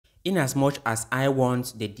In as much as I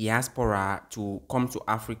want the diaspora to come to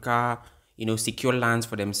Africa, secure lands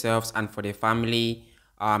for themselves and for their family,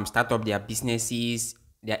 start up their businesses,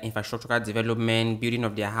 their infrastructural development, building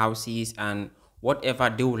of their houses, and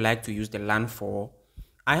whatever they would like to use the land for,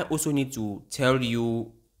 I also need to tell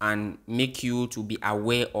you and make you to be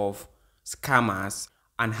aware of scammers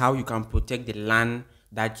and how you can protect the land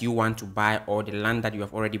that you want to buy or the land that you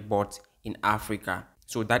have already bought in Africa.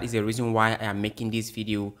 So that is the reason why I am making this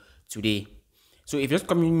video today. So if you're just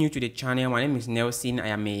coming new to the channel, my name is Nelson. I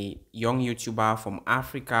am a young YouTuber from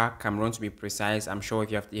Africa, Cameroon to be precise. I'm sure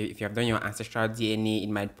if you have done your ancestral DNA, it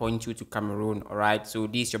might point you to Cameroon. All right. So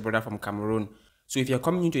this is your brother from Cameroon. So if you're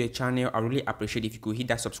coming into the channel, I really appreciate if you could hit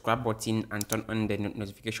that subscribe button and turn on the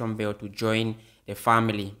notification bell to join the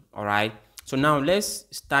family. All right. So now let's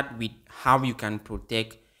start with how you can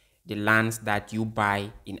protect the lands that you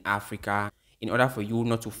buy in Africa in order for you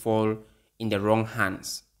not to fall in the wrong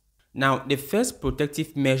hands. Now, the first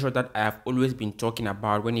protective measure that I have always been talking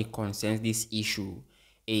about when it concerns this issue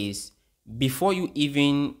is before you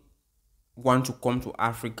even want to come to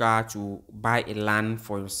Africa to buy a land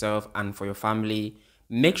for yourself and for your family,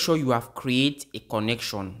 make sure you have created a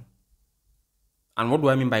connection. And what do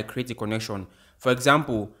I mean by create a connection? For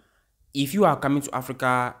example, if you are coming to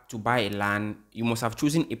Africa to buy a land, you must have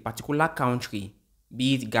chosen a particular country,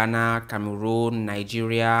 be it Ghana, Cameroon,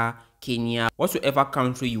 Nigeria, Kenya, whatsoever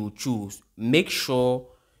country you choose. Make sure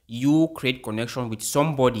you create connection with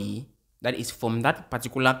somebody that is from that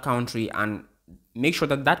particular country and make sure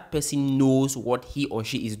that that person knows what he or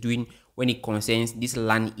she is doing when it concerns these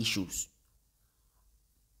land issues.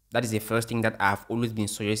 That is the first thing that I've always been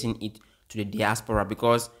suggesting it to the diaspora,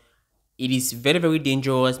 because it is very, very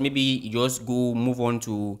dangerous. Maybe you just move on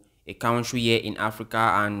to a country here in Africa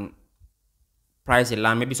and price a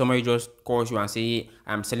land. Maybe somebody just calls you and say,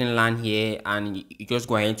 I'm selling land here, and you just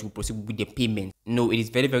go ahead to proceed with the payment. No, it is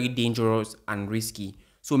very, very dangerous and risky.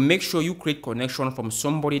 So make sure you create connection from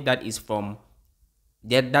somebody that is from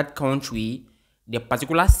that country, the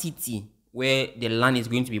particular city where the land is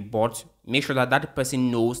going to be bought. Make sure that that person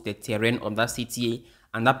knows the terrain of that city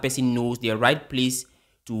and that person knows the right place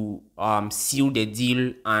to seal the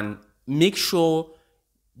deal, and make sure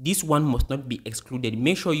this one must not be excluded.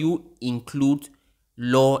 Make sure you include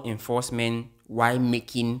law enforcement while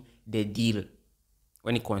making the deal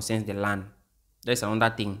when it concerns the land. That's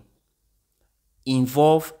another thing.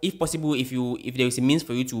 Involve, if possible, if there is a means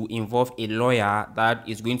for you to involve a lawyer that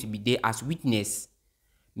is going to be there as witness,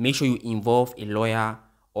 make sure you involve a lawyer,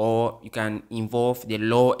 or you can involve the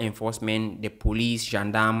law enforcement, the police,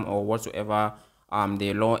 gendarme, or whatsoever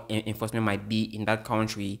the law enforcement might be in that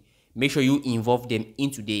country. Make sure you involve them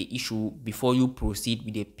into the issue before you proceed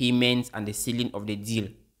with the payments and the sealing of the deal.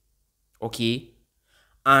 Okay?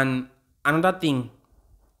 And another thing,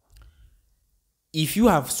 if you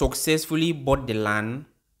have successfully bought the land,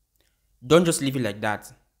 don't just leave it like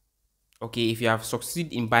that. Okay? If you have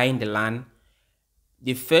succeeded in buying the land,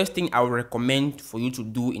 the first thing I would recommend for you to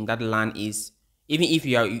do in that land is, even if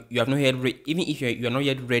you are not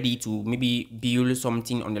yet ready to maybe build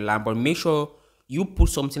something on the land, but make sure you put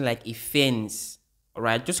something like a fence. All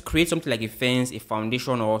right, just create something like a fence, a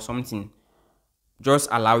foundation or something. Just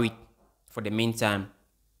allow it for the meantime.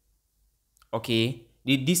 Okay,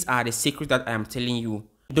 these are the secrets that I am telling you.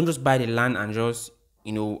 Don't just buy the land and just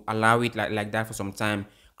allow it like that for some time.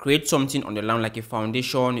 Create something on the land like a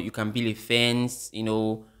foundation. You can build a fence,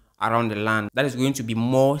 around the land that is going to be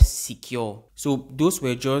more secure. So those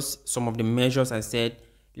were just some of the measures I said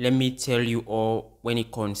let me tell you all when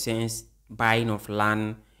it concerns buying of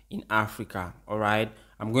land in Africa. All right,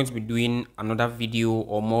 I'm going to be doing another video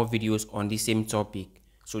or more videos on the same topic.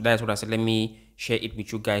 So that's what I said, let me share it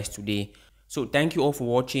with you guys today. So thank you all for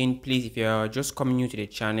watching. Please, if you're just coming new to the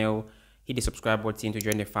channel, hit the subscribe button to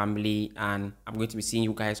join the family, and I'm going to be seeing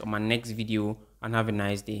you guys on my next video, and have a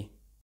nice day.